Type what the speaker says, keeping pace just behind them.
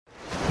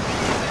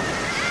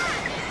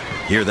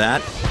Hear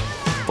that?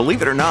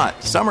 Believe it or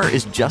not, summer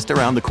is just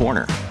around the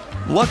corner.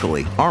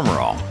 Luckily, Armor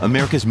All,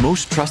 America's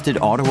most trusted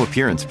auto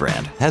appearance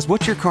brand, has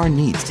what your car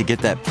needs to get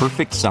that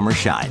perfect summer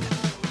shine.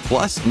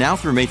 Plus, now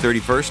through May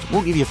 31st,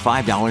 we'll give you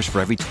 $5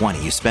 for every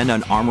 $20 you spend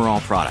on Armor All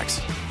products.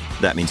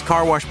 That means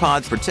car wash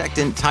pods,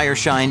 protectant, tire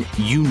shine,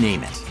 you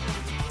name it.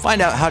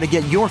 Find out how to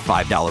get your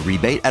 $5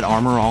 rebate at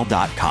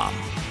armorall.com.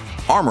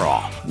 Armor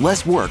All,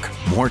 less work,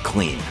 more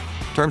clean.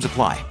 Terms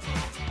apply.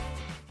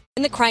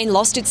 When the crane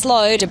lost its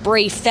load,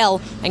 debris fell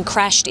and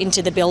crashed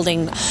into the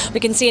building. We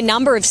can see a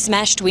number of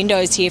smashed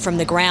windows here from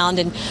the ground,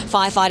 and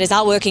firefighters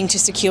are working to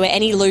secure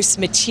any loose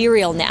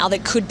material now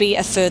that could be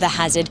a further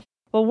hazard.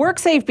 Well,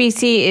 WorkSafe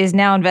BC is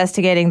now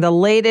investigating the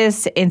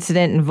latest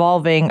incident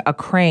involving a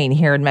crane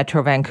here in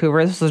Metro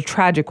Vancouver. This was a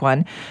tragic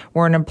one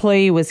where an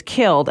employee was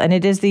killed, and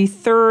it is the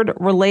third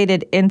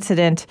related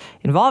incident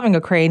involving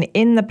a crane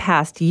in the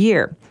past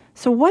year.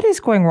 So what is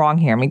going wrong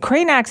here? I mean,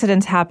 crane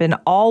accidents happen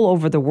all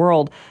over the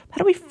world. How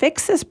do we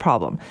fix this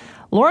problem?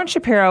 Lauren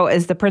Shapiro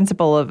is the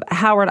principal of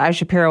Howard I.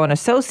 Shapiro and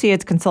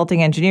Associates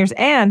Consulting Engineers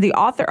and the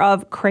author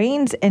of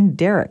Cranes and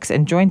Derricks,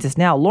 and joins us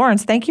now.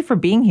 Lawrence, thank you for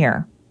being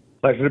here.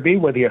 Pleasure to be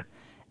with you.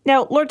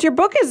 Now, Lawrence, your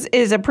book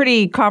is a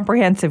pretty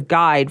comprehensive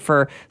guide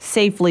for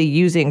safely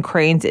using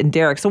cranes and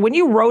derricks. So when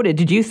you wrote it,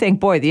 did you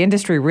think, boy, the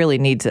industry really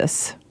needs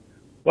this?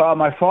 Well,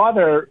 my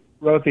father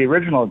wrote the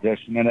original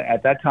edition, and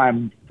at that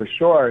time, for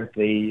sure,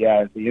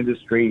 the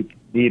industry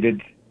needed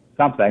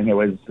something. It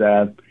was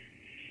the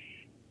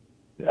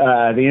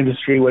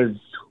industry was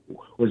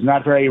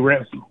not very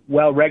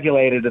well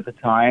regulated at the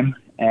time,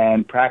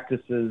 and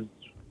practices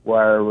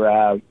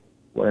were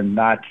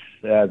not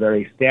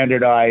very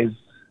standardized,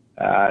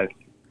 and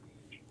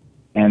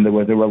there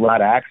were a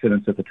lot of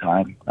accidents at the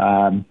time.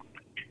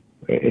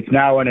 It's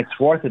now in its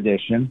fourth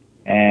edition,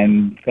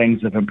 and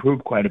things have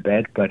improved quite a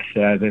bit, but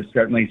there's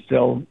certainly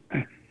still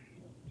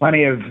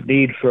plenty of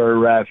need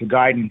for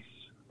guidance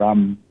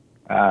from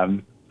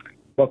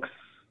books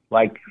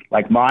like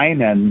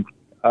mine and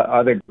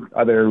other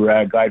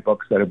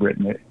guidebooks that have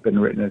been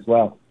written as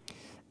well.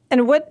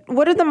 And what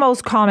are the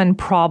most common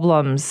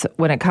problems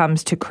when it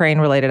comes to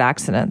crane-related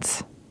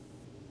accidents?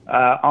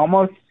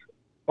 Almost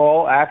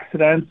all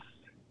accidents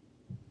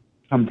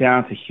come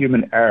down to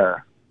human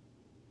error.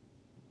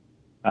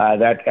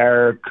 That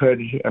error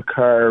could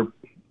occur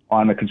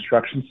on a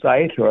construction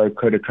site, or it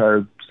could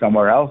occur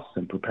somewhere else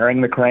in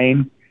preparing the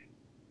crane.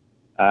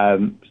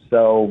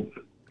 So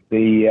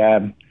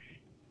the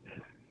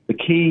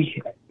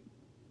key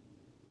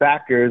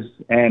factors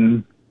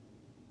in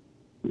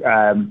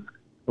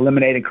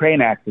eliminating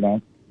crane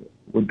accidents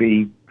would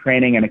be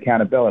training and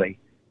accountability,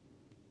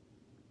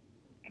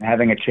 and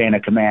having a chain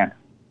of command,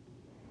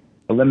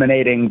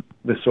 eliminating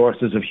the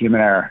sources of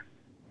human error.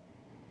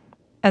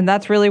 And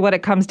that's really what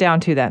it comes down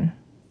to then?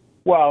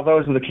 Well,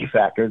 those are the key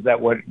factors.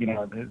 That would,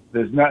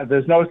 there's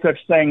no such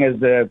thing as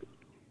there's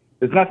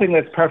nothing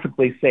that's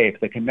perfectly safe.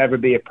 There can never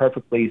be a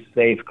perfectly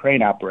safe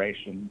crane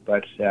operation,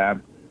 but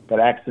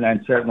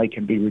accidents certainly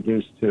can be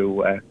reduced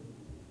to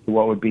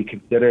what would be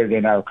considered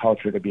in our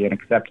culture to be an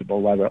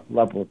acceptable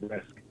level of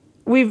risk.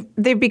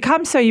 They've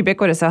become so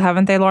ubiquitous, though,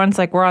 haven't they, Lawrence?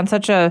 Like, we're on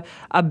such a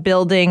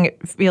building,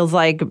 feels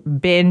like,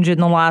 binge in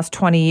the last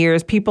 20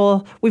 years.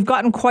 We've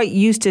gotten quite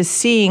used to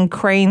seeing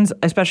cranes,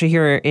 especially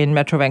here in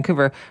Metro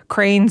Vancouver,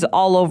 cranes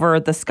all over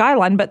the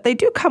skyline, but they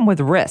do come with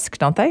risk,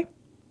 don't they?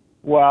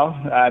 Well,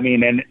 I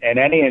mean, in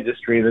any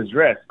industry, there's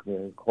risk.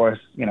 Of course,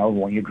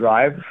 when you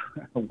drive,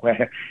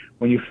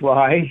 when you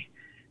fly,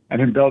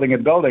 and in building a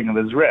building,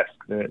 there's risk.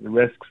 The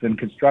risks in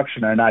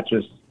construction are not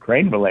just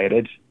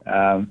crane-related,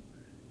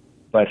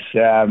 but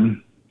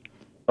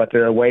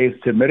there are ways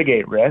to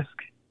mitigate risk,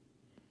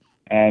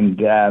 and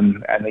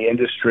the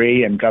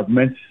industry and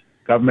governments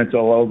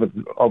all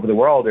over the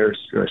world are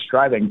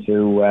striving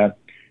to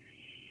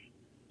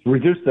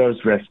reduce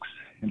those risks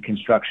in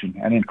construction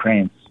and in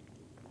cranes.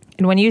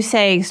 And when you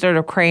say sort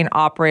of crane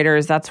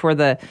operators, that's where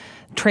the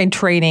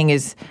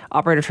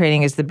operator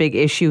training is the big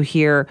issue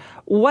here.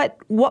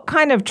 What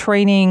kind of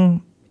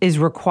training is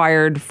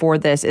required for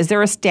this? Is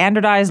there a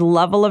standardized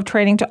level of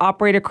training to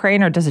operate a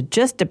crane, or does it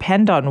just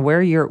depend on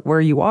where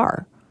you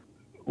are?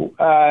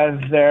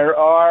 There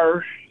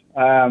are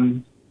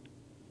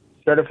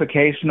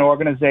certification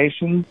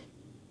organizations,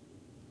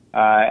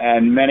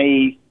 and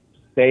many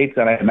states,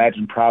 and I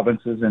imagine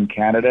provinces in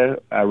Canada,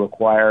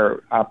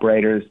 require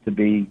operators to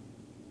be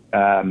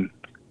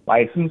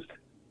licensed.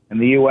 In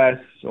the U.S.,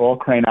 all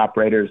crane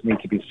operators need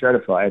to be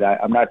certified.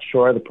 I'm not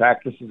sure the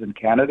practices in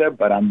Canada,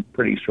 but I'm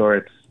pretty sure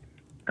it's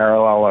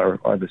parallel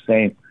or the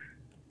same.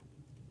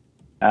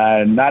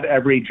 Not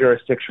every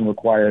jurisdiction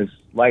requires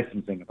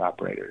licensing of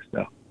operators,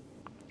 though.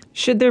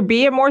 Should there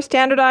be a more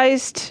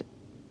standardized,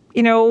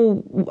 a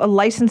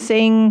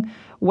licensing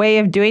way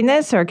of doing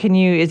this, or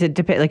is it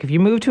depend? Like, if you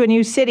move to a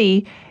new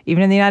city,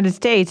 even in the United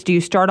States, do you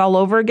start all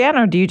over again,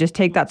 or do you just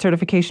take that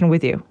certification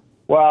with you?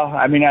 Well,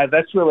 I mean,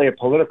 that's really a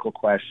political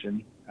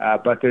question,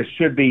 but there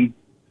should be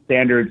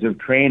standards of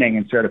training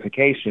and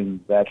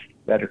certification that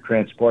are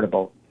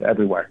transportable to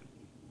everywhere.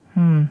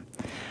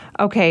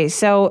 Okay,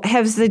 so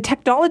has the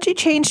technology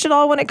changed at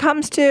all when it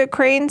comes to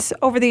cranes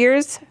over the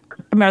years?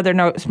 I mean, are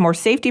there more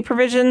safety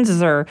provisions? Is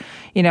there,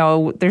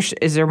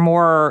 is it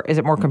more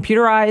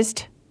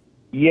computerized?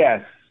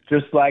 Yes,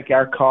 just like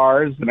our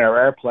cars and our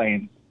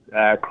airplanes,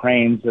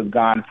 cranes have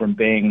gone from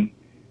being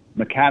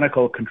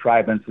mechanical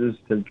contrivances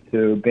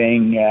to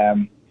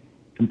being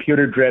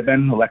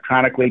computer-driven,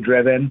 electronically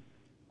driven.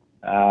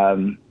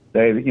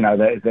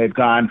 They've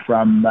gone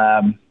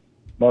from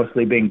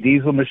mostly being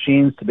diesel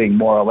machines to being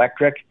more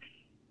electric.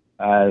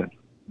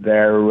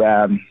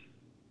 They're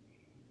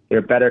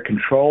better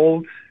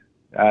controlled.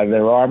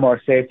 There are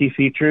more safety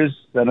features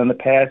than in the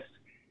past.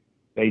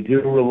 They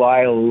do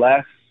rely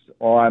less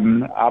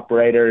on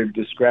operator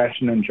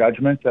discretion and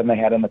judgment than they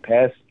had in the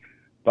past.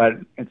 But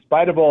in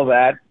spite of all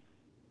that,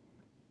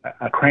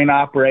 a crane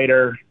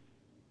operator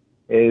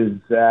is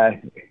a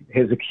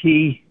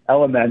key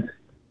element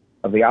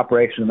of the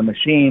operation of the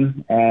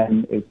machine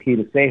and is key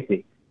to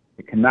safety.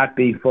 It cannot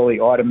be fully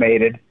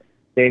automated.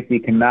 Safety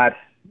cannot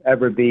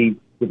ever be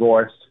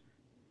divorced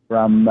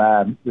from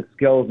the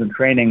skills and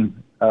training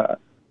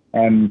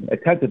and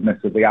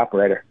attentiveness of the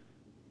operator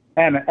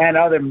and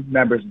other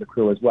members of the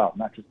crew as well,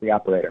 not just the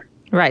operator.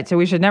 Right. So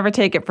we should never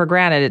take it for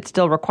granted. It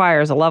still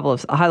requires a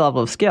high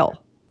level of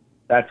skill.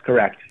 That's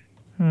correct.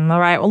 All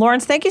right. Well,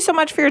 Lawrence, thank you so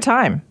much for your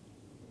time.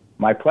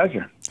 My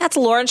pleasure. That's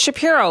Lawrence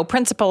Shapiro,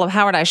 principal of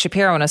Howard I.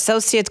 Shapiro and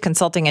Associates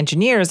Consulting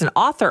Engineers and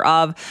author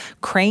of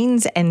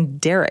Cranes and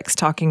Derricks,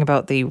 talking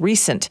about the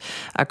recent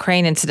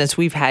crane incidents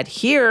we've had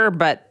here,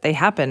 but they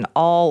happen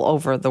all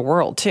over the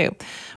world too.